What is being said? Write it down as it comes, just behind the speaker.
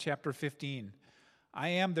Chapter 15. I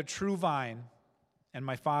am the true vine, and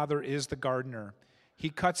my Father is the gardener. He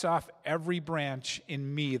cuts off every branch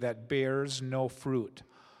in me that bears no fruit,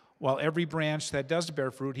 while every branch that does bear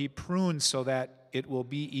fruit, he prunes so that it will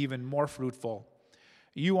be even more fruitful.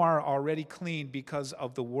 You are already clean because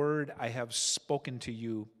of the word I have spoken to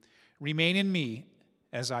you. Remain in me,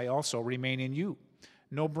 as I also remain in you.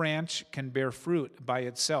 No branch can bear fruit by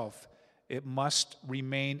itself. It must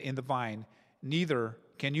remain in the vine. Neither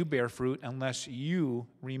can you bear fruit unless you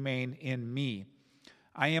remain in me.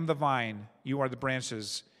 I am the vine, you are the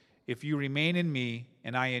branches. If you remain in me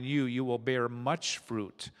and I in you, you will bear much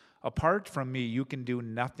fruit. Apart from me, you can do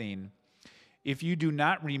nothing. If you do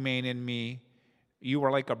not remain in me, you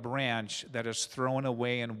are like a branch that is thrown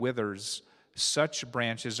away and withers. Such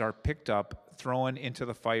branches are picked up, thrown into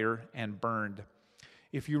the fire, and burned.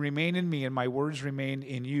 If you remain in me and my words remain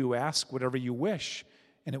in you, ask whatever you wish,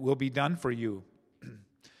 and it will be done for you.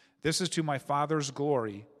 This is to my Father's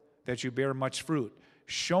glory, that you bear much fruit,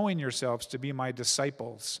 showing yourselves to be my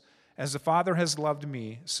disciples. As the Father has loved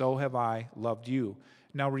me, so have I loved you.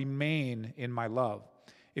 Now remain in my love.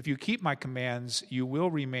 If you keep my commands, you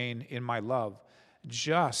will remain in my love,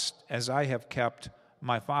 just as I have kept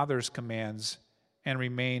my Father's commands and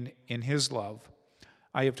remain in his love.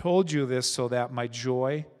 I have told you this so that my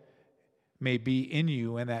joy may be in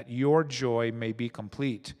you and that your joy may be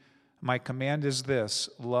complete. My command is this: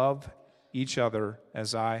 love each other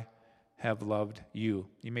as I have loved you.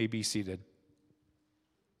 You may be seated.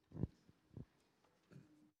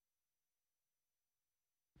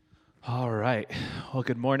 All right. Well,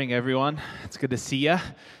 good morning, everyone. It's good to see you.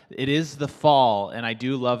 It is the fall, and I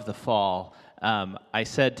do love the fall. I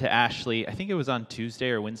said to Ashley, I think it was on Tuesday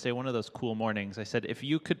or Wednesday, one of those cool mornings, I said, if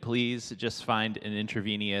you could please just find an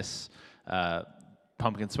intravenous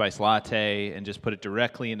pumpkin spice latte and just put it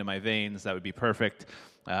directly into my veins, that would be perfect.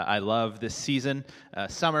 I love this season.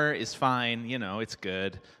 Summer is fine, it's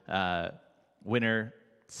good. Winter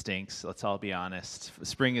stinks, let's all be honest.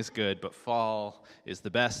 Spring is good, but fall is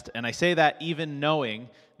the best. And I say that even knowing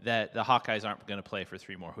that the Hawkeyes aren't going to play for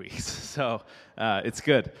 3 more weeks. So it's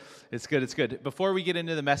good. It's good. Before we get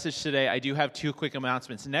into the message today, I do have 2 quick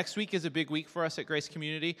announcements. Next week is a big week for us at Grace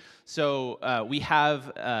Community. So we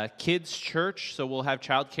have kids' church, so we'll have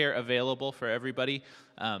childcare available for everybody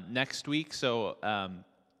next week. So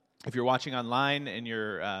if you're watching online and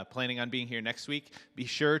you're planning on being here next week, be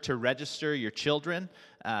sure to register your children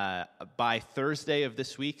by Thursday of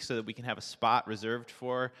this week so that we can have a spot reserved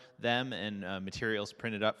for them and materials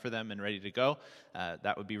printed up for them and ready to go.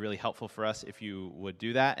 That would be really helpful for us if you would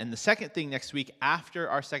do that. And the second thing next week, after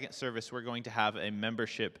our second service, we're going to have a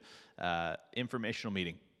membership informational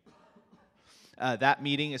meeting. That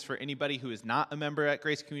meeting is for anybody who is not a member at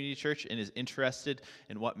Grace Community Church and is interested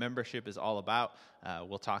in what membership is all about.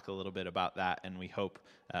 We'll talk a little bit about that, and we hope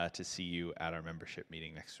to see you at our membership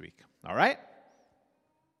meeting next week. All right?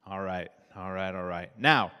 All right.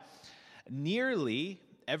 Now, nearly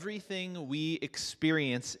everything we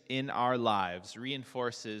experience in our lives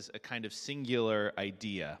reinforces a kind of singular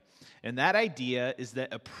idea, and that idea is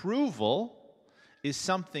that approval is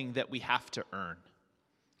something that we have to earn.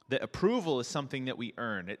 That approval is something that we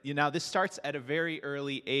earn. This starts at a very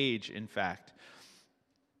early age, in fact.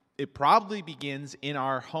 It probably begins in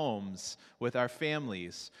our homes with our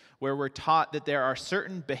families, where we're taught that there are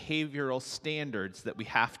certain behavioral standards that we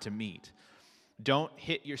have to meet. Don't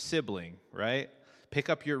hit your sibling, right? Pick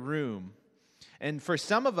up your room. And for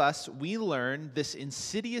some of us, we learn this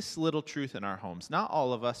insidious little truth in our homes, not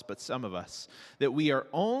all of us, but some of us, that we are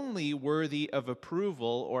only worthy of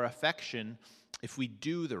approval or affection if we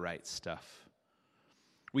do the right stuff.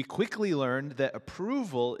 We quickly learned that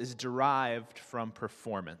approval is derived from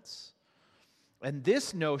performance. And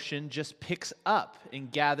this notion just picks up and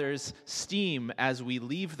gathers steam as we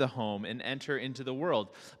leave the home and enter into the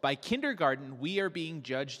world. By kindergarten, we are being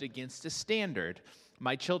judged against a standard.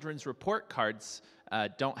 My children's report cards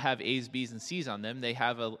don't have A's, B's, and C's on them. They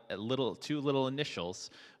have two little initials,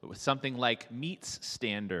 with something like meets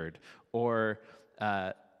standard or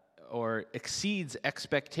exceeds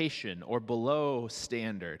expectation or below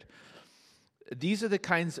standard. These are the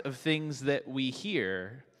kinds of things that we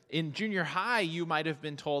hear. In junior high, you might have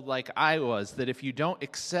been told, like I was, that if you don't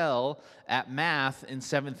excel at math in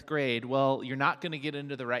 7th grade, well, you're not going to get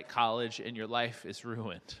into the right college and your life is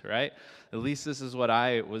ruined, right? At least this is what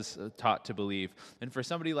I was taught to believe. And for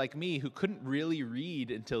somebody like me who couldn't really read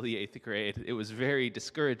until the 8th grade, it was very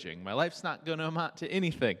discouraging. My life's not going to amount to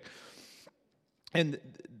anything. And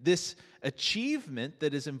this achievement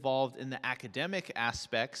that is involved in the academic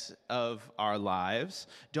aspects of our lives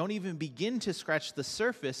don't even begin to scratch the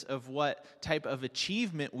surface of what type of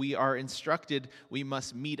achievement we are instructed we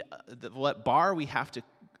must meet, what bar we have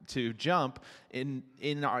to jump in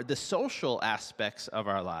the social aspects of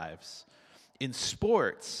our lives, in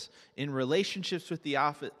sports, in relationships with the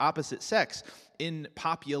opposite sex, in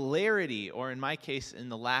popularity, or in my case, in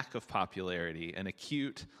the lack of popularity, an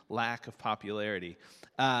acute lack of popularity.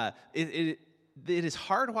 It is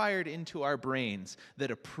hardwired into our brains that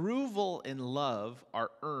approval and love are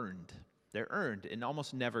earned. They're earned and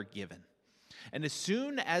almost never given. And as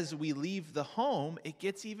soon as we leave the home, it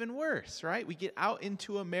gets even worse, right? We get out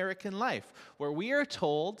into American life, where we are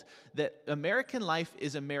told that American life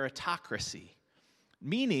is a meritocracy,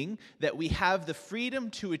 meaning that we have the freedom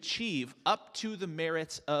to achieve up to the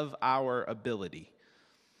merits of our ability.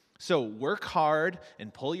 So work hard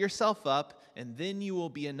and pull yourself up, and then you will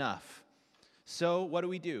be enough. So what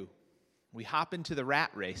do? We hop into the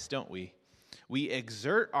rat race, don't we? We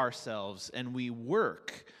exert ourselves and we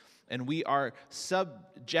work, and we are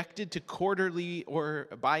subjected to quarterly or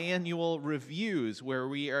biannual reviews where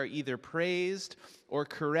we are either praised or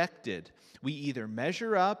corrected. We either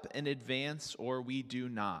measure up and advance, or we do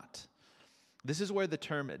not. This is where the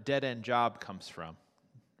term dead-end job comes from,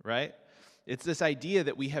 right? It's this idea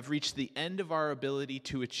that we have reached the end of our ability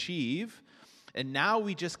to achieve, and now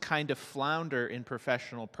we just kind of flounder in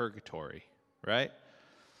professional purgatory, right?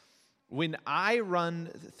 When I run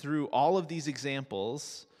through all of these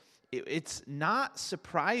examples, it's not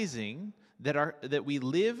surprising that we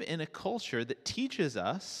live in a culture that teaches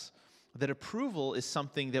us that approval is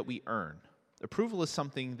something that we earn. Approval is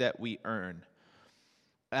something that we earn.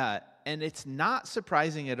 And it's not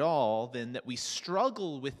surprising at all, then, that we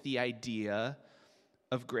struggle with the idea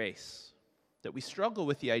of grace. That we struggle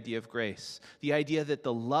with the idea of grace. The idea that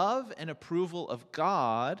the love and approval of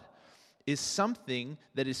God is something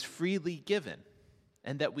that is freely given,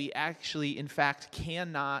 and that we actually, in fact,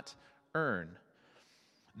 cannot earn.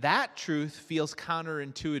 That truth feels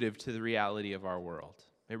counterintuitive to the reality of our world.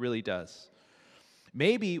 It really does.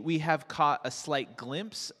 Maybe we have caught a slight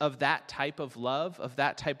glimpse of that type of love, of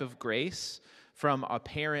that type of grace from a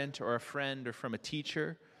parent or a friend or from a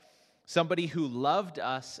teacher, somebody who loved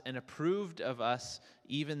us and approved of us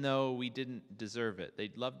even though we didn't deserve it.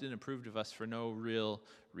 They loved and approved of us for no real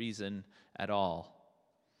reason at all.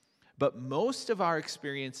 But most of our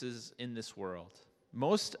experiences in this world,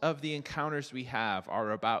 most of the encounters we have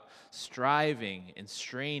are about striving and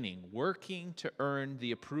straining, working to earn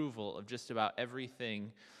the approval of just about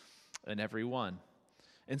everything and everyone.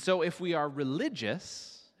 And so if we are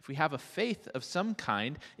religious, if we have a faith of some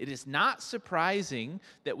kind, it is not surprising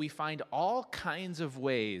that we find all kinds of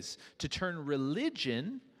ways to turn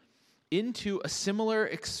religion into a similar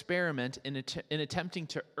experiment in attempting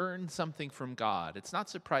to earn something from God. It's not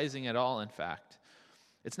surprising at all, in fact.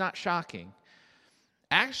 It's not shocking.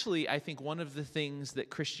 Actually, I think one of the things that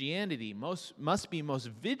Christianity must be most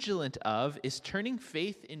vigilant of is turning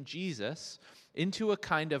faith in Jesus into a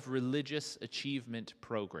kind of religious achievement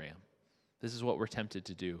program. This is what we're tempted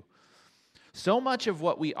to do. So much of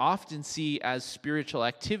what we often see as spiritual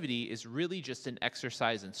activity is really just an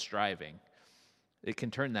exercise in striving. It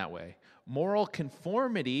can turn that way. Moral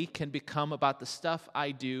conformity can become about the stuff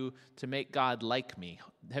I do to make God like me.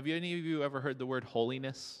 Have any of you ever heard the word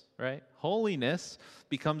holiness, right? Holiness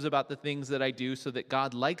becomes about the things that I do so that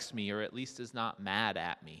God likes me, or at least is not mad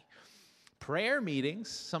at me. Prayer meetings,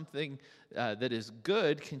 something that is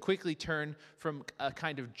good, can quickly turn from a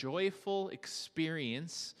kind of joyful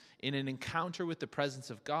experience in an encounter with the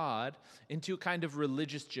presence of God into a kind of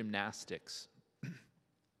religious gymnastics,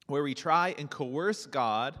 where we try and coerce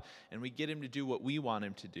God and we get him to do what we want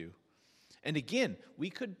him to do. And again, we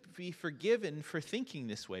could be forgiven for thinking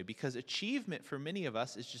this way because achievement for many of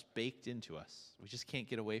us is just baked into us. We just can't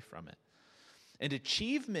get away from it. And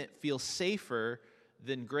achievement feels safer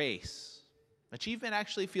than grace. Achievement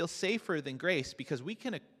actually feels safer than grace because we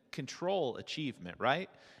can control achievement, right?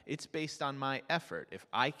 It's based on my effort. If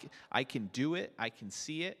I can do it, I can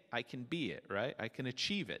see it, I can be it, right? I can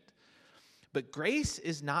achieve it. But grace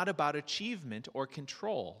is not about achievement or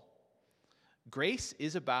control. Grace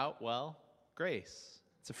is about, well, grace.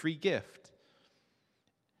 It's a free gift.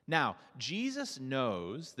 Now, Jesus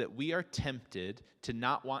knows that we are tempted to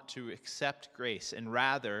not want to accept grace and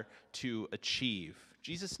rather to achieve.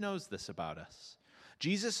 Jesus knows this about us.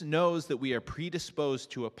 Jesus knows that we are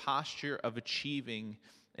predisposed to a posture of achieving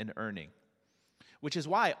and earning. which is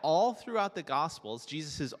why all throughout the Gospels,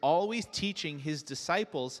 Jesus is always teaching his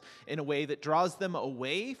disciples in a way that draws them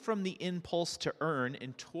away from the impulse to earn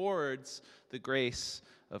and towards the grace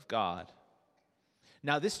of God.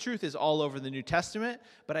 Now, this truth is all over the New Testament,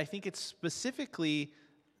 but I think it's specifically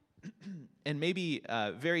and maybe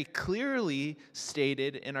very clearly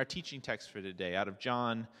stated in our teaching text for today out of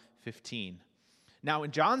John 15. Now,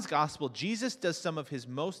 in John's Gospel, Jesus does some of his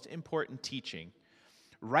most important teaching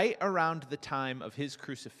right around the time of his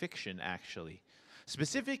crucifixion, actually.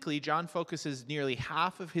 Specifically, John focuses nearly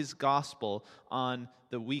half of his gospel on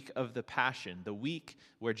the week of the Passion, the week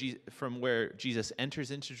from where Jesus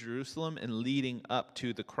enters into Jerusalem and leading up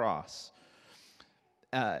to the cross.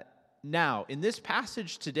 Now, in this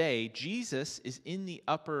passage today, Jesus is in the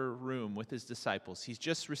upper room with his disciples. He's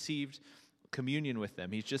just received communion with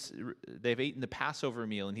them. They've eaten the Passover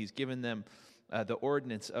meal, and he's given them the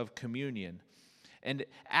ordinance of communion. And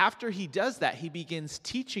after he does that, he begins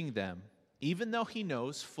teaching them, even though he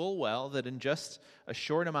knows full well that in just a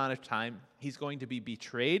short amount of time, he's going to be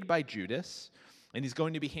betrayed by Judas, and he's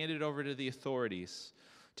going to be handed over to the authorities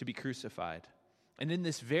to be crucified. And in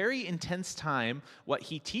this very intense time, what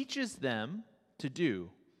he teaches them to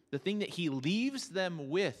do, the thing that he leaves them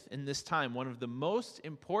with in this time, one of the most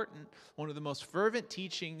important, one of the most fervent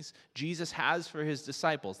teachings Jesus has for his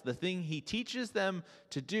disciples, the thing he teaches them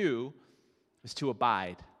to do is to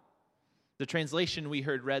abide. The translation we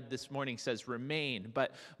heard read this morning says remain,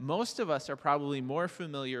 but most of us are probably more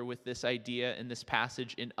familiar with this idea in this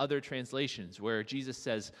passage in other translations where Jesus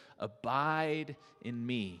says, abide in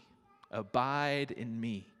me, abide in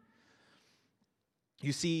me.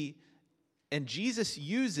 You see, and Jesus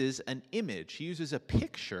uses an image, he uses a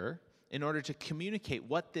picture in order to communicate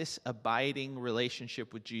what this abiding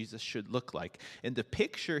relationship with Jesus should look like. And the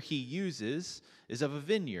picture he uses is of a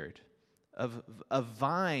vineyard, of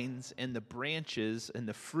vines and the branches and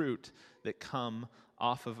the fruit that come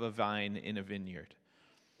off of a vine in a vineyard.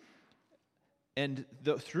 And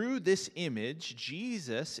through this image,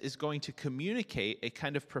 Jesus is going to communicate a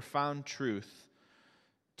kind of profound truth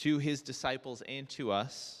to his disciples and to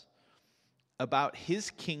us about his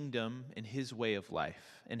kingdom and his way of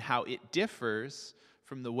life and how it differs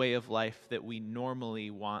from the way of life that we normally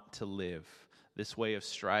want to live, this way of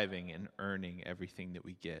striving and earning everything that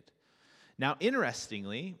we get. Now,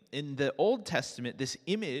 interestingly, in the Old Testament, this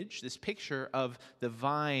image, this picture of the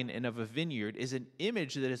vine and of a vineyard is an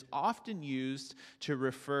image that is often used to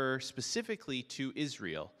refer specifically to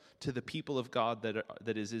Israel, to the people of God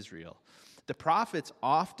that is Israel. The prophets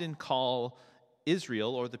often call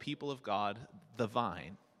Israel, or the people of God, the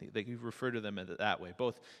vine. They refer to them that way,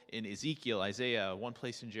 both in Ezekiel, Isaiah, one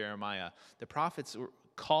place in Jeremiah. The prophets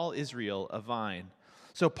call Israel a vine.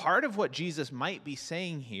 So part of what Jesus might be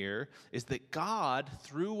saying here is that God,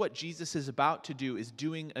 through what Jesus is about to do, is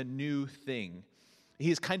doing a new thing.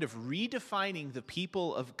 He is kind of redefining the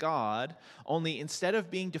people of God, only instead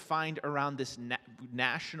of being defined around this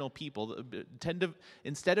national people,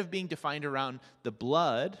 instead of being defined around the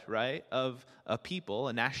blood, right, of a people,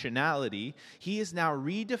 a nationality, he is now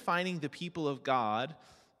redefining the people of God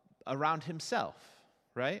around himself,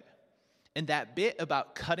 right? And that bit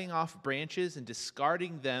about cutting off branches and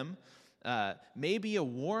discarding them may be a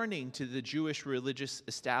warning to the Jewish religious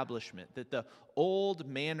establishment that the old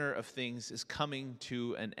manner of things is coming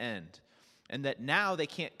to an end, and that now they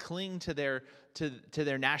can't cling to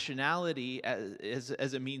their nationality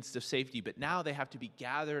as a means of safety, but now they have to be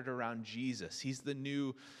gathered around Jesus. He's the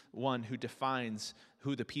new one who defines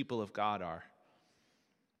who the people of God are.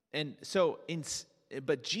 And so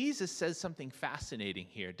but Jesus says something fascinating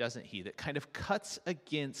here, doesn't he? That kind of cuts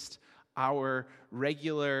against our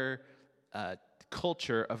regular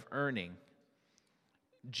culture of earning.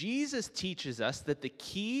 Jesus teaches us that the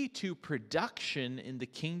key to production in the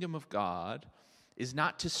kingdom of God is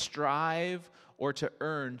not to strive or to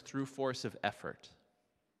earn through force of effort.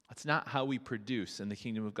 That's not how we produce in the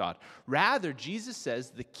kingdom of God. Rather, Jesus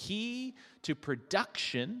says the key to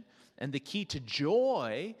production and the key to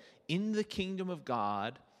joy in the kingdom of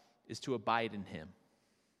God is to abide in him.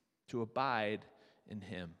 To abide in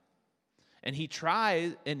him. And he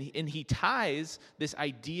ties this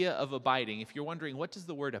idea of abiding. If you're wondering, what does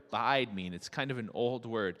the word abide mean? It's kind of an old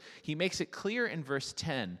word. He makes it clear in verse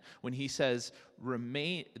 10 when he says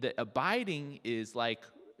that abiding is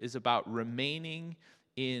about remaining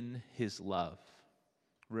in his love.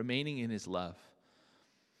 Remaining in his love.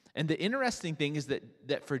 And the interesting thing is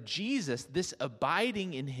that for Jesus, this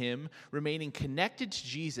abiding in him, remaining connected to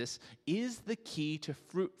Jesus, is the key to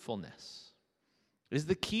fruitfulness, is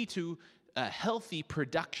the key to a healthy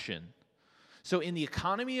production. So in the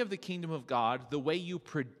economy of the kingdom of God, the way you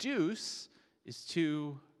produce is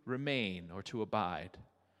to remain or to abide.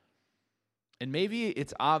 And maybe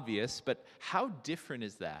it's obvious, but how different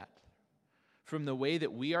is that from the way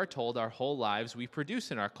that we are told our whole lives we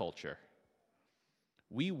produce in our culture?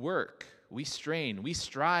 We work, we strain, we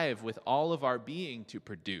strive with all of our being to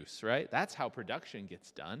produce, right? That's how production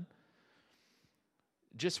gets done.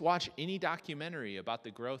 Just watch any documentary about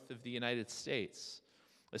the growth of the United States.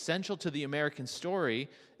 Essential to the American story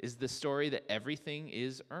is the story that everything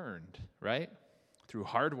is earned, right? Through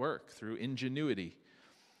hard work, through ingenuity.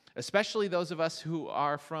 Especially those of us who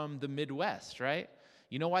are from the Midwest, right?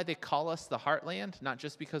 You know why they call us the heartland? Not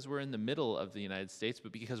just because we're in the middle of the United States,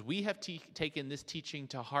 but because we have taken this teaching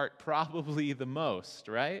to heart probably the most,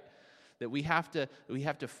 right? That we have to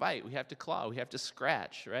fight, we have to claw, we have to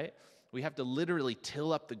scratch, right? We have to literally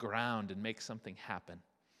till up the ground and make something happen.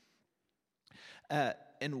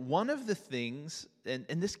 And one of the things, and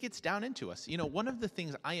this gets down into us, one of the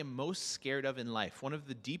things I am most scared of in life, one of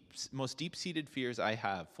the most deep-seated fears I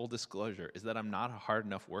have, full disclosure, is that I'm not a hard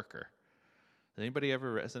enough worker. Does anybody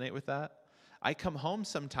ever resonate with that? I come home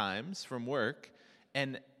sometimes from work,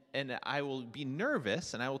 and I will be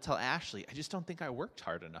nervous, and I will tell Ashley, I just don't think I worked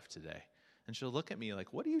hard enough today. And she'll look at me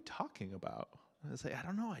like, what are you talking about? And I say, I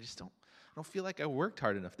don't know, I don't feel like I worked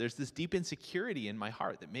hard enough. There's this deep insecurity in my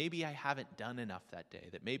heart that maybe I haven't done enough that day,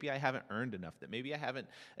 that maybe I haven't earned enough, that maybe I haven't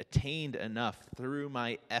attained enough through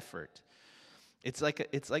my effort. It's like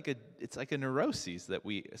a neuroses that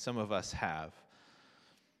some of us have.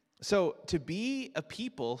 So to be a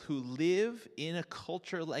people who live in a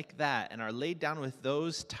culture like that and are laid down with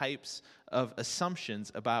those types of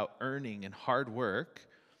assumptions about earning and hard work,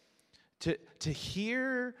 to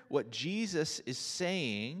hear what Jesus is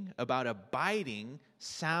saying about abiding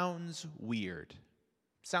sounds weird,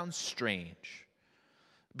 sounds strange.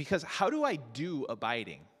 Because how do I do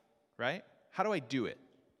abiding, right? How do I do it?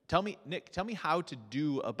 Nick, tell me how to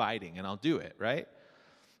do abiding, and I'll do it, right?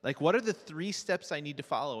 Like, what are the 3 steps I need to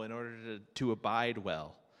follow in order to abide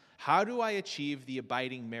well? How do I achieve the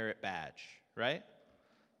abiding merit badge, right?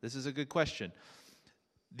 This is a good question.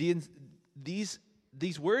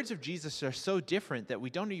 These words of Jesus are so different that we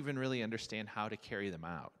don't even really understand how to carry them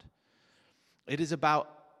out. It is about,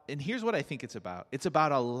 and here's what I think it's about. It's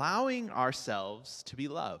about allowing ourselves to be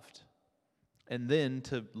loved, and then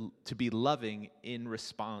to be loving in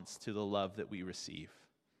response to the love that we receive.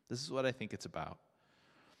 This is what I think it's about.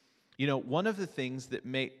 One of the things that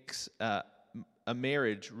makes a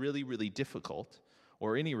marriage really, really difficult,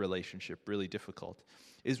 or any relationship really difficult,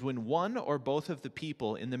 is when one or both of the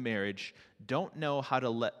people in the marriage don't know how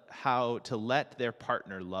to let their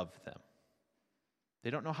partner love them. They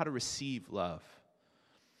don't know how to receive love.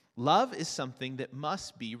 Love is something that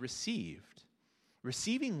must be received.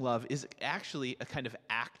 Receiving love is actually a kind of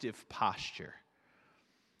active posture.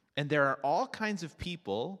 And there are all kinds of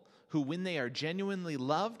people who, when they are genuinely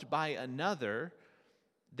loved by another,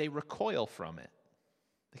 they recoil from it.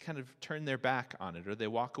 They kind of turn their back on it, or they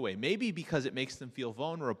walk away. Maybe because it makes them feel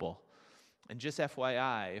vulnerable. And just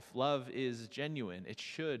FYI, if love is genuine, it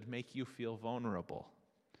should make you feel vulnerable.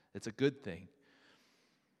 It's a good thing.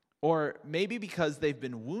 Or maybe because they've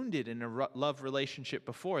been wounded in a love relationship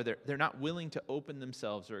before, they're not willing to open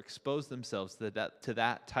themselves or expose themselves to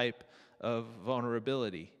that type of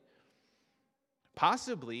vulnerability.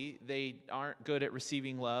 Possibly they aren't good at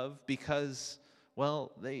receiving love because,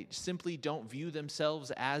 well, they simply don't view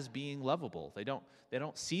themselves as being lovable. They don't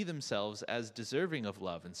see themselves as deserving of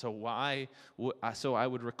love, and so I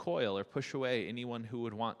would recoil or push away anyone who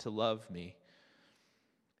would want to love me.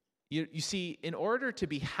 You see, in order to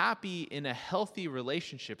be happy in a healthy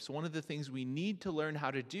relationship, one of the things we need to learn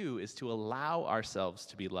how to do is to allow ourselves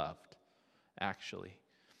to be loved, actually.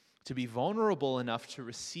 To be vulnerable enough to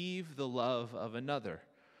receive the love of another.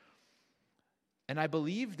 And I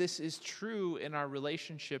believe this is true in our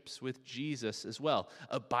relationships with Jesus as well.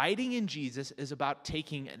 Abiding in Jesus is about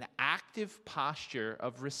taking an active posture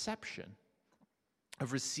of reception,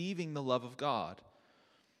 of receiving the love of God,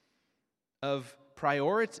 of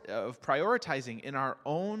prioritizing in our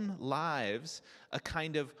own lives a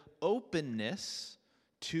kind of openness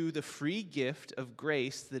to the free gift of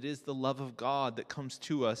grace that is the love of God that comes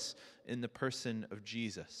to us in the person of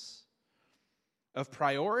Jesus. Of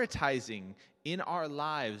prioritizing in our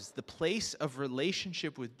lives the place of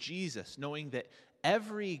relationship with Jesus, knowing that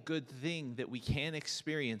every good thing that we can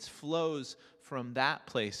experience flows from that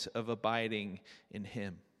place of abiding in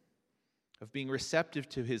Him, of being receptive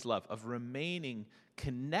to His love, of remaining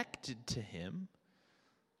connected to Him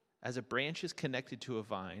as a branch is connected to a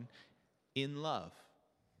vine in love.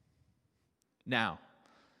 Now,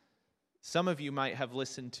 some of you might have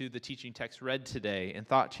listened to the teaching text read today and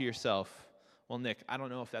thought to yourself, Well, Nick, I don't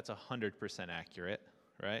know if that's 100% accurate,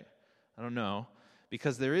 right? I don't know.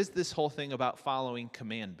 Because there is this whole thing about following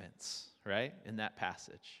commandments, right, in that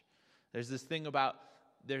passage. There's this thing about,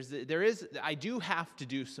 I do have to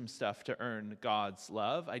do some stuff to earn God's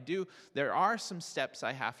love. There are some steps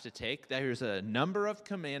I have to take. There's a number of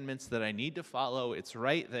commandments that I need to follow. It's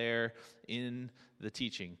right there in the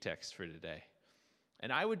teaching text for today.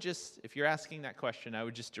 And I would just, if you're asking that question, I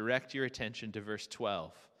would just direct your attention to verse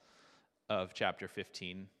 12 of chapter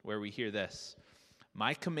 15, where we hear this.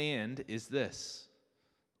 My command is this,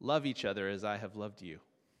 love each other as I have loved you.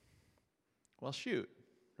 Well, shoot,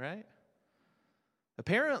 right?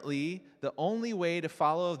 Apparently, the only way to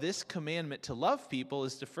follow this commandment to love people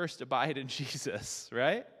is to first abide in Jesus,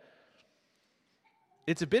 right?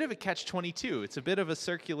 It's a bit of a catch-22. It's a bit of a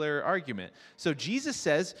circular argument. So Jesus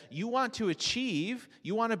says, you want to achieve,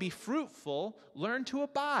 you want to be fruitful, learn to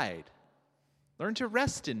abide. Learn to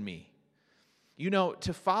rest in me.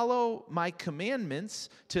 To follow my commandments,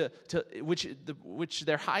 which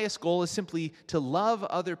their highest goal is simply to love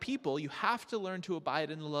other people, you have to learn to abide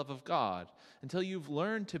in the love of God. Until you've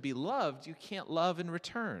learned to be loved, you can't love in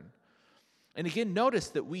return. And again, notice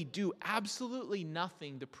that we do absolutely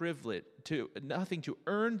nothing to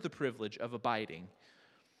earn the privilege of abiding.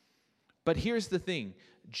 But here's the thing.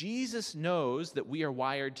 Jesus knows that we are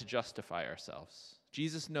wired to justify ourselves.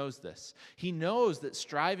 Jesus knows this. He knows that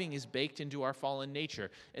striving is baked into our fallen nature.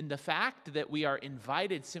 And the fact that we are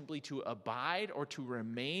invited simply to abide or to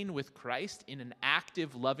remain with Christ in an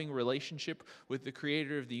active, loving relationship with the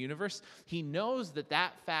Creator of the universe, he knows that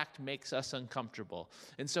that fact makes us uncomfortable.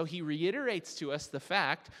 And so he reiterates to us the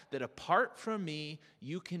fact that apart from me,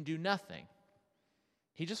 you can do nothing.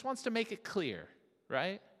 He just wants to make it clear,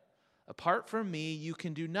 right? Apart from me, you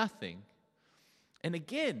can do nothing. And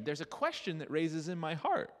again, there's a question that raises in my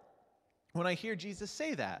heart when I hear Jesus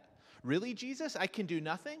say that. Really, Jesus? I can do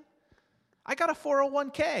nothing? I got a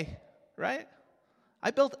 401k, right?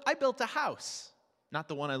 I built a house. Not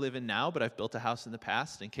the one I live in now, but I've built a house in the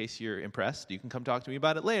past. In case you're impressed, you can come talk to me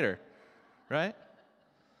about it later, right?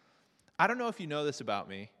 I don't know if you know this about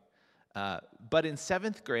me, but in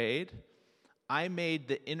 7th grade, I made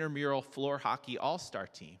the intramural floor hockey all-star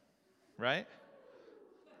team, right?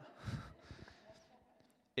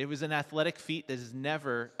 It was an athletic feat that has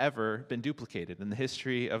never, ever been duplicated in the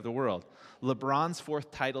history of the world. LeBron's 4th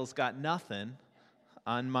titles got nothing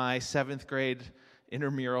on my 7th grade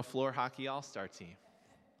intramural floor hockey all-star team.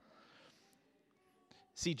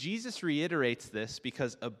 See, Jesus reiterates this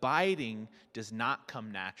because abiding does not come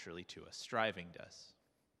naturally to us. Striving does,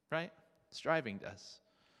 right? Striving does.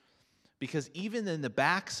 Because even in the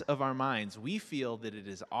backs of our minds, we feel that it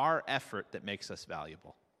is our effort that makes us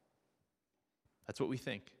valuable. That's what we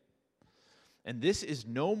think. And this is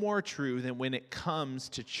no more true than when it comes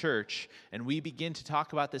to church and we begin to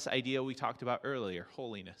talk about this idea we talked about earlier,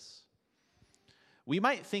 holiness. We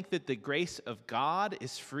might think that the grace of God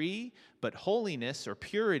is free, but holiness or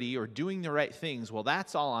purity or doing the right things, well,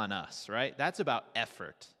 that's all on us, right? That's about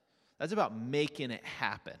effort. That's about making it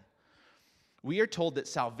happen. We are told that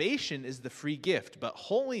salvation is the free gift, but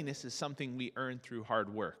holiness is something we earn through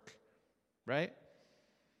hard work, right?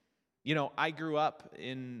 I grew up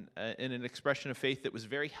in an expression of faith that was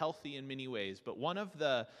very healthy in many ways, but one of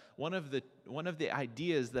the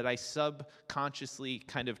ideas that I subconsciously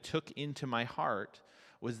kind of took into my heart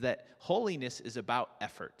was that holiness is about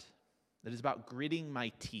effort. That is about gritting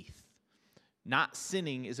my teeth. Not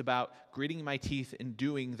sinning is about gritting my teeth and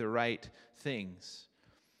doing the right things.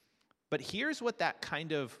 But here's what that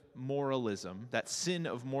kind of moralism, that sin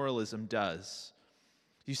of moralism does.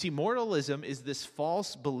 You see, moralism is this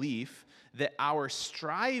false belief that our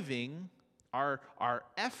striving, our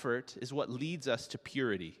effort is what leads us to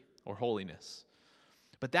purity or holiness.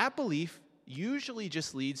 But that belief usually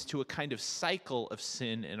just leads to a kind of cycle of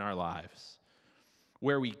sin in our lives,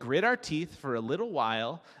 where we grit our teeth for a little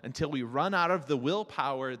while until we run out of the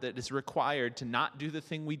willpower that is required to not do the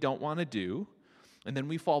thing we don't want to do, and then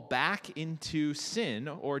we fall back into sin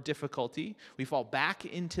or difficulty. We fall back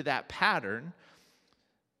into that pattern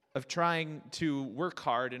of trying to work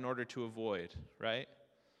hard in order to avoid, right?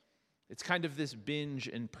 It's kind of this binge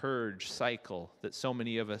and purge cycle that so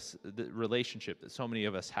many of us, the relationship that so many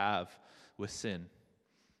of us have with sin.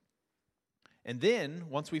 And then,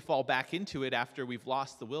 once we fall back into it after we've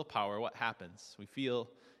lost the willpower, what happens? We feel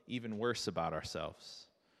even worse about ourselves.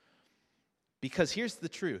 Because here's the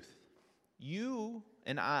truth. You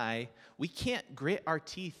and I, we can't grit our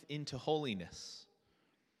teeth into holiness.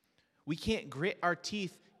 We can't grit our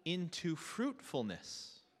teeth into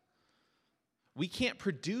fruitfulness. We can't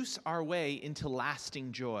produce our way into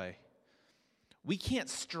lasting joy. We can't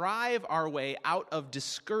strive our way out of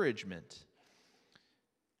discouragement.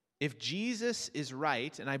 If Jesus is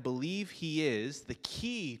right, and I believe he is, the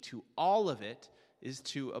key to all of it is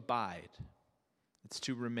to abide. It's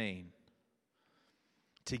to remain.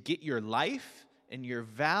 To get your life and your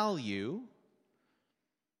value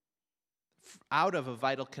out of a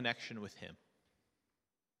vital connection with him.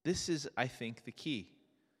 This is, I think, the key.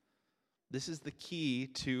 This is the key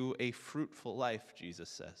to a fruitful life, Jesus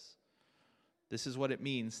says. This is what it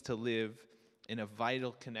means to live in a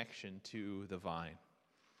vital connection to the vine,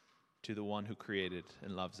 to the one who created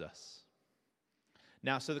and loves us.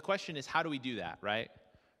 Now, so the question is, how do we do that, right?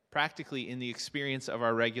 Practically, in the experience of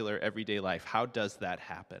our regular everyday life, how does that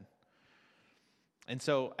happen? And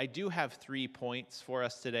so I do have 3 points for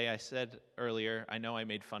us today. I said earlier, I know I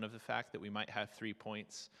made fun of the fact that we might have 3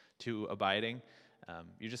 points to abiding.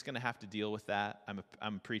 You're just going to have to deal with that. I'm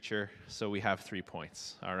a preacher, so we have 3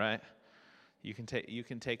 points, all right? You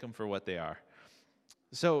can take them for what they are.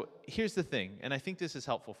 So here's the thing, and I think this is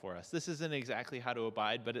helpful for us. This isn't exactly how to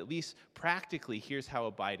abide, but at least practically, here's how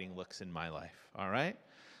abiding looks in my life, all right?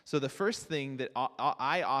 So the first thing that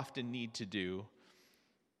I often need to do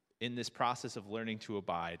in this process of learning to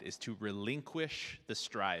abide is to relinquish the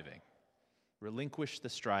striving. Relinquish the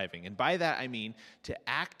striving. And by that I mean to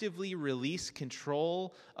actively release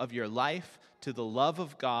control of your life to the love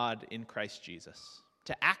of God in Christ Jesus.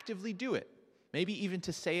 To actively do it. Maybe even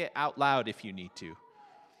to say it out loud if you need to.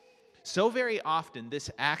 So very often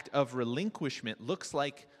this act of relinquishment looks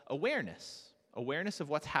like awareness. Awareness of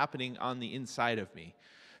what's happening on the inside of me.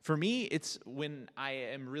 For me, it's when I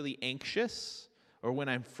am really anxious, or when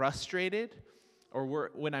I'm frustrated, or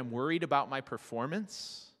when I'm worried about my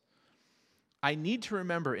performance. I need to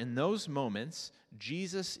remember in those moments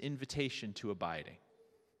Jesus' invitation to abiding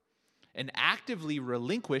and actively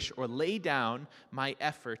relinquish or lay down my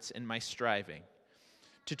efforts and my striving,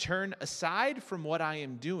 to turn aside from what I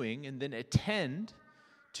am doing and then attend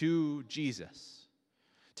to Jesus,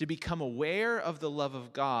 to become aware of the love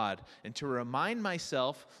of God and to remind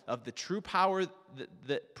myself of the true power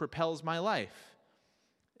that propels my life,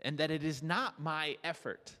 and that it is not my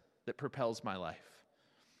effort that propels my life.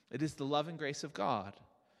 It is the love and grace of God.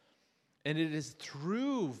 And it is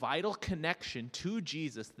through vital connection to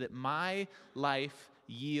Jesus that my life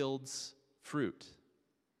yields fruit,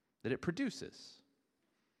 that it produces.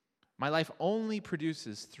 My life only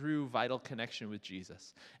produces through vital connection with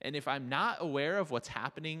Jesus. And if I'm not aware of what's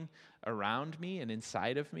happening around me and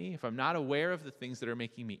inside of me, if I'm not aware of the things that are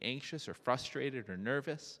making me anxious or frustrated or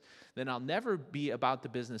nervous, then I'll never be about the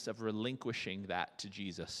business of relinquishing that to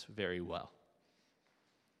Jesus very well.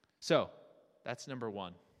 So, that's number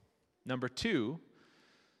one. Number two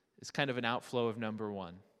is kind of an outflow of number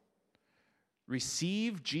one.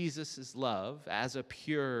 Receive Jesus' love as a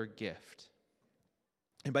pure gift.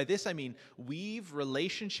 And by this I mean weave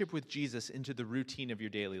relationship with Jesus into the routine of your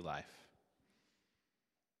daily life.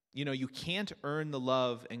 You know, you can't earn the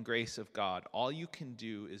love and grace of God. All you can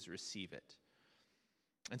do is receive it.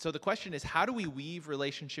 And so the question is, how do we weave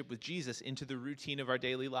relationship with Jesus into the routine of our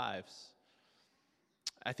daily lives?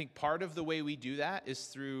 I think part of the way we do that is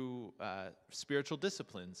through spiritual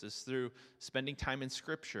disciplines, is through spending time in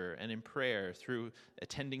Scripture and in prayer, through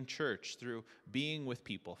attending church, through being with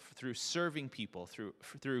people, through serving people,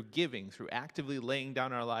 through giving, through actively laying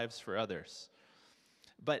down our lives for others.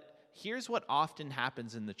 But here's what often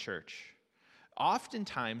happens in the church.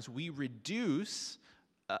 Oftentimes we reduce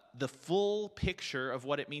the full picture of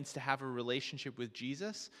what it means to have a relationship with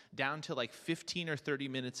Jesus down to like 15 or 30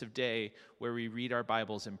 minutes a day where we read our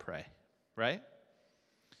Bibles and pray, right?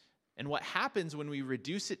 And what happens when we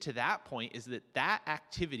reduce it to that point is that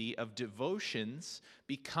activity of devotions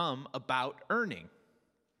become about earning,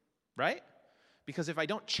 right? Because if I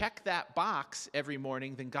don't check that box every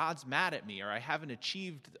morning, then God's mad at me or I haven't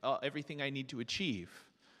achieved everything I need to achieve.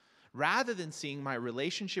 Rather than seeing my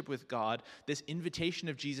relationship with God, this invitation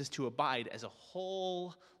of Jesus to abide as a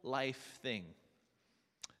whole life thing.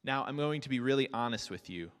 Now, I'm going to be really honest with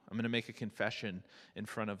you. I'm going to make a confession in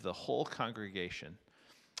front of the whole congregation.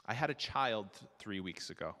 I had a child 3 weeks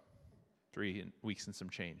ago, 3 weeks and some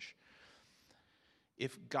change.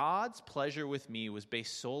 If God's pleasure with me was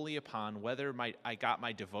based solely upon whether I got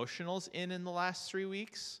my devotionals in the last 3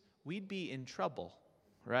 weeks, we'd be in trouble,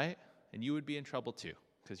 right? And you would be in trouble too.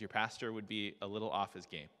 Because your pastor would be a little off his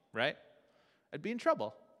game, right? I'd be in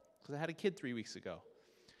trouble because I had a kid 3 weeks ago.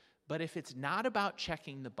 But if it's not about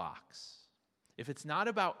checking the box, if it's not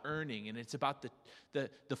about earning, and it's about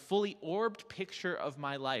the fully orbed picture of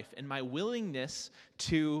my life and my willingness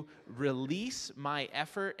to release my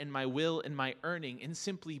effort and my will and my earning and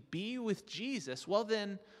simply be with Jesus, well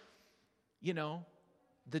then,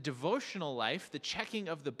 the devotional life, the checking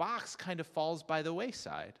of the box kind of falls by the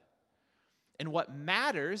wayside. And what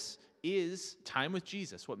matters is time with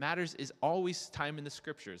Jesus. What matters is always time in the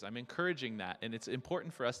Scriptures. I'm encouraging that, and it's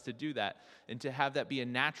important for us to do that and to have that be a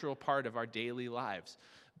natural part of our daily lives.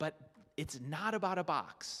 But it's not about a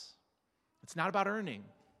box. It's not about earning.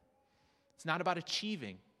 It's not about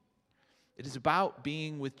achieving. It is about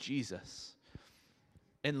being with Jesus.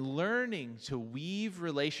 And learning to weave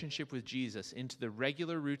relationship with Jesus into the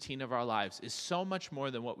regular routine of our lives is so much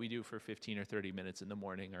more than what we do for 15 or 30 minutes in the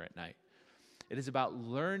morning or at night. It is about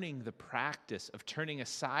learning the practice of turning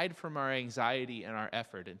aside from our anxiety and our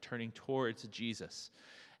effort and turning towards Jesus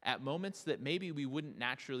at moments that maybe we wouldn't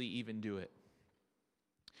naturally even do it.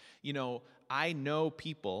 I know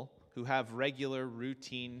people who have regular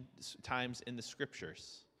routine times in the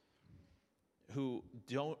Scriptures who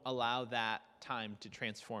don't allow that time to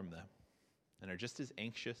transform them and are just as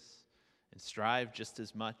anxious and strive just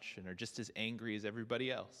as much and are just as angry as everybody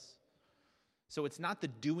else. So it's not the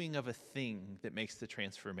doing of a thing that makes the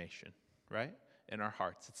transformation, right, in our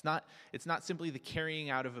hearts. It's not simply the carrying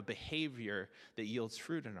out of a behavior that yields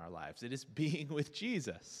fruit in our lives. It is being with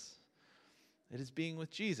Jesus. It is being with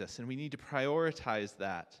Jesus, and we need to prioritize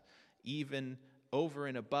that even over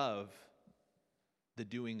and above the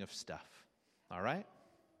doing of stuff. All right?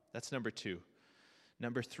 That's number 2.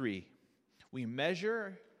 Number 3, we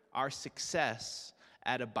measure our success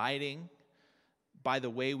at abiding by the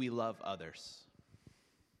way we love others.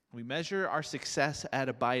 We measure our success at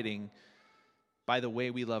abiding by the way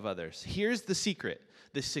we love others. Here's the secret.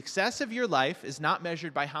 The success of your life is not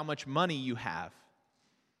measured by how much money you have.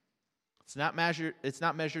 It's not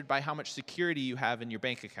measured by how much security you have in your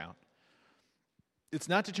bank account. It's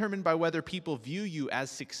not determined by whether people view you as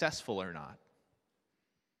successful or not.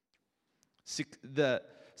 The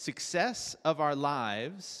success of our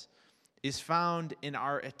lives is found in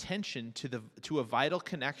our attention to a vital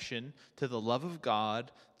connection to the love of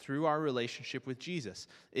God through our relationship with Jesus.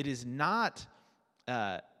 It is not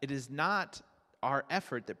our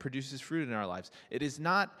effort that produces fruit in our lives. It is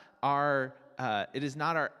not our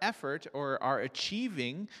effort or our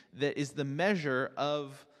achieving that is the measure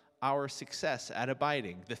of our success at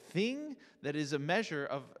abiding. The thing that is a measure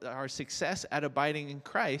of our success at abiding in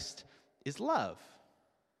Christ is love.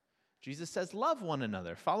 Jesus says, love one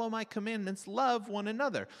another. Follow my commandments, love one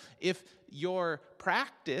another. If your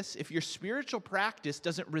spiritual practice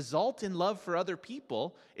doesn't result in love for other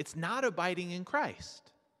people, it's not abiding in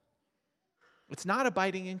Christ. It's not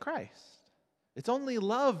abiding in Christ. It's only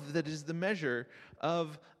love that is the measure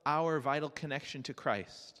of our vital connection to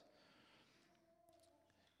Christ.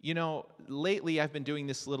 Lately I've been doing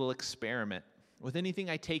this little experiment. With anything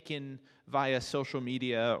I take in via social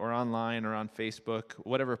media or online or on Facebook,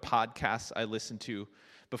 whatever podcasts I listen to,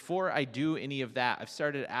 before I do any of that, I've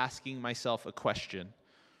started asking myself a question.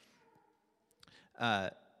 And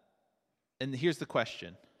here's the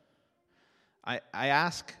question. I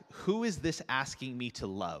ask, who is this asking me to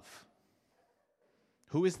love?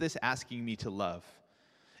 Who is this asking me to love?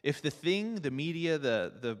 If the thing, the media,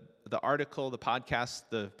 the article, the podcast,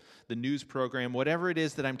 the news program, whatever it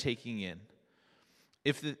is that I'm taking in,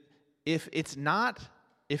 if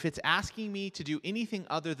it's asking me to do anything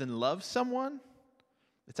other than love someone,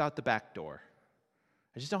 it's out the back door.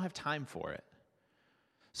 I just don't have time for it.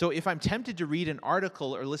 So if I'm tempted to read an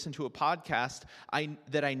article or listen to a podcast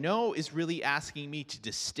that I know is really asking me to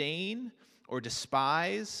disdain or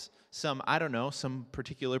despise some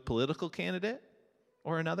particular political candidate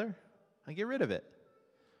or another, I get rid of it.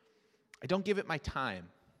 I don't give it my time.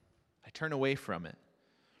 I turn away from it.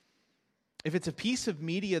 If it's a piece of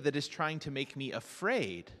media that is trying to make me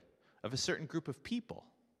afraid of a certain group of people,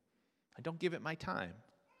 I don't give it my time.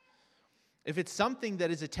 If it's something that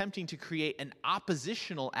is attempting to create an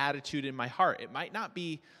oppositional attitude in my heart, it might not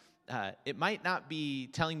be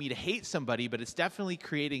telling me to hate somebody, but it's definitely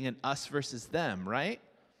creating an us versus them, right?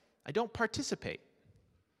 I don't participate.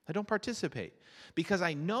 Because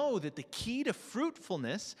I know that the key to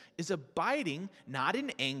fruitfulness is abiding not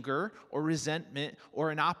in anger or resentment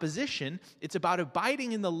or in opposition. It's about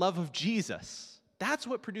abiding in the love of Jesus. That's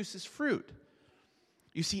what produces fruit.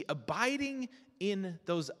 You see, abiding in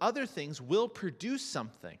those other things will produce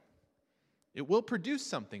something. It will produce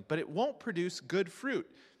something, but it won't produce good fruit.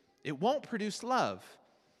 It won't produce love.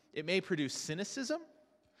 It may produce cynicism.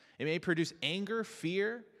 It may produce anger,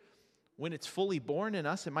 fear. When it's fully born in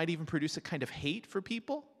us, it might even produce a kind of hate for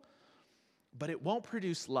people, but it won't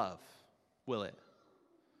produce love, will it?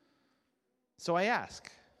 So I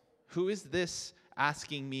ask, who is this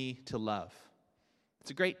asking me to love?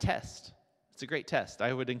 It's a great test.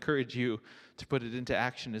 I would encourage you to put it into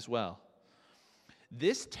action as well.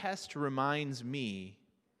 This test reminds me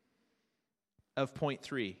of point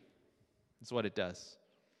 3. That's what it does.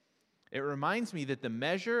 It reminds me that the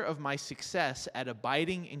measure of my success at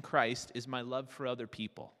abiding in Christ is my love for other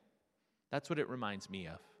people. That's what it reminds me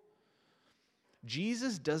of.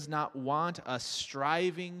 Jesus does not want us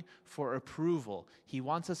striving for approval. He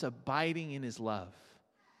wants us abiding in his love.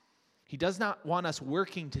 He does not want us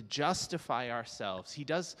working to justify ourselves. He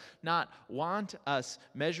does not want us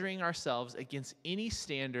measuring ourselves against any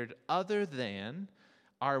standard other than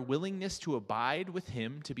our willingness to abide with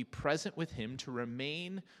him, to be present with him, to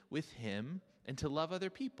remain with him, and to love other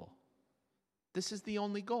people. This is the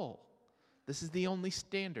only goal. This is the only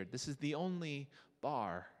standard. This is the only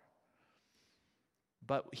bar.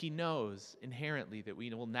 But he knows inherently that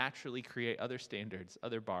we will naturally create other standards,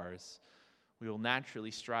 other bars. We will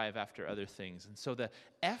naturally strive after other things. And so the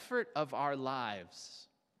effort of our lives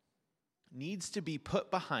needs to be put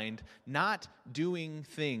behind not doing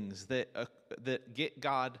things that get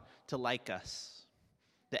God to like us.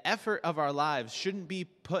 The effort of our lives shouldn't be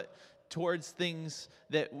put towards things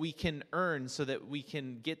that we can earn so that we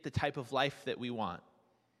can get the type of life that we want.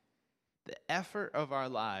 The effort of our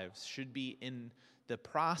lives should be in the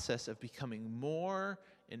process of becoming more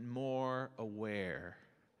and more aware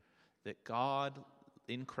that God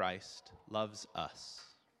in Christ loves us.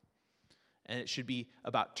 And it should be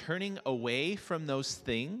about turning away from those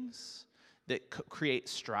things that create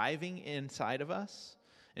striving inside of us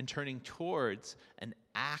and turning towards an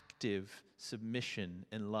active submission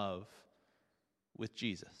and love with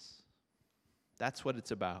Jesus. That's what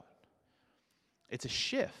it's about. It's a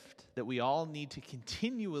shift that we all need to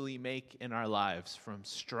continually make in our lives from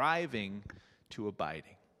striving to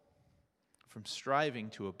abiding. From striving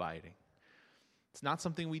to abiding. It's not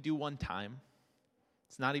something we do one time.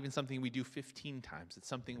 It's not even something we do 15 times. It's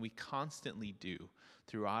something we constantly do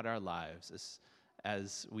throughout our lives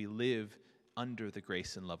as we live under the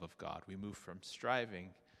grace and love of God. We move from striving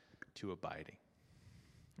to abiding.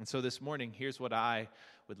 And so this morning, here's what I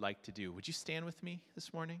would like to do. Would you stand with me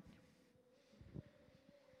this morning?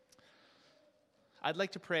 I'd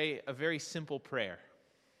like to pray a very simple prayer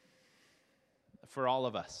for all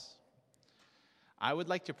of us. I would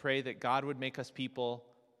like to pray that God would make us people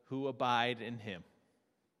who abide in him.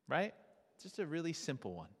 Right? Just a really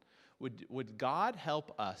simple one. Would God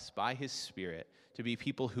help us by his Spirit to be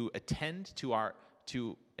people who attend to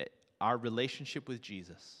our relationship with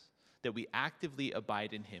Jesus, that we actively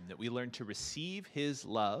abide in him, that we learn to receive his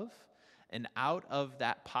love, and out of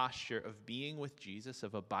that posture of being with Jesus,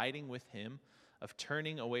 of abiding with him, of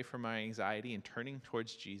turning away from our anxiety and turning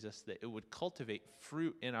towards Jesus, that it would cultivate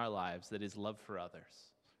fruit in our lives that is love for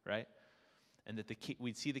others, right? And that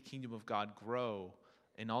we'd see the kingdom of God grow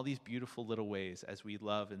in all these beautiful little ways as we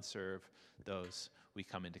love and serve those we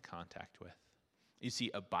come into contact with. You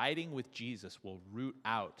see, abiding with Jesus will root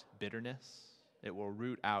out bitterness. It will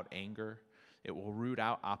root out anger. It will root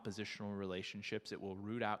out oppositional relationships. It will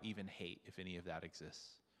root out even hate, if any of that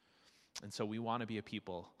exists. And so we want to be a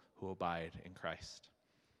people who abide in Christ.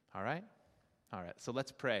 All right? All right, so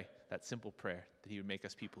let's pray that simple prayer that he would make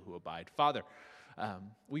us people who abide. Father,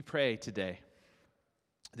 we pray today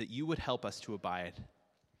that you would help us to abide,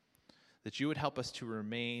 that you would help us to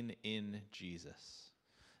remain in Jesus,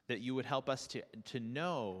 that you would help us to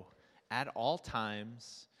know at all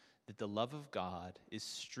times that the love of God is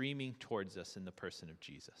streaming towards us in the person of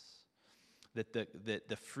Jesus, that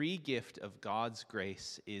the free gift of God's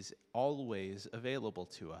grace is always available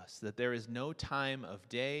to us, that there is no time of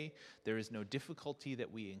day, there is no difficulty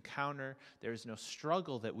that we encounter, there is no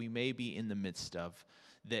struggle that we may be in the midst of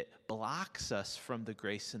that blocks us from the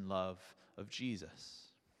grace and love of Jesus.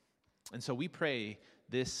 And so we pray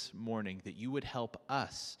this morning that you would help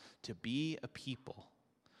us to be a people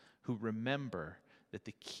who remember that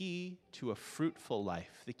the key to a fruitful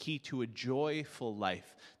life, the key to a joyful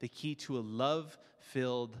life, the key to a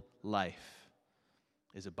love-filled life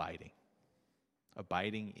is abiding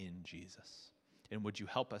in Jesus. And would you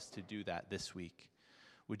help us to do that this week?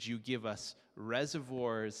 Would you give us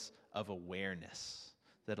reservoirs of awareness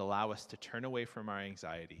that allow us to turn away from our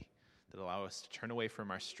anxiety, that allow us to turn away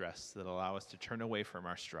from our stress, that allow us to turn away from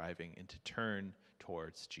our striving and to turn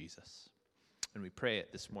towards Jesus. And we pray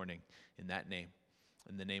it this morning in that name,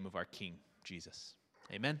 in the name of our King, Jesus.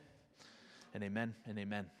 Amen and amen and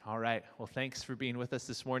amen. All right. Well, thanks for being with us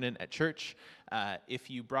this morning at church. If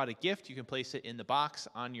you brought a gift, you can place it in the box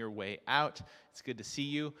on your way out. It's good to see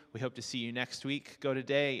you. We hope to see you next week. Go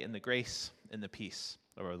today in the grace and the peace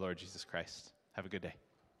of our Lord Jesus Christ. Have a good day.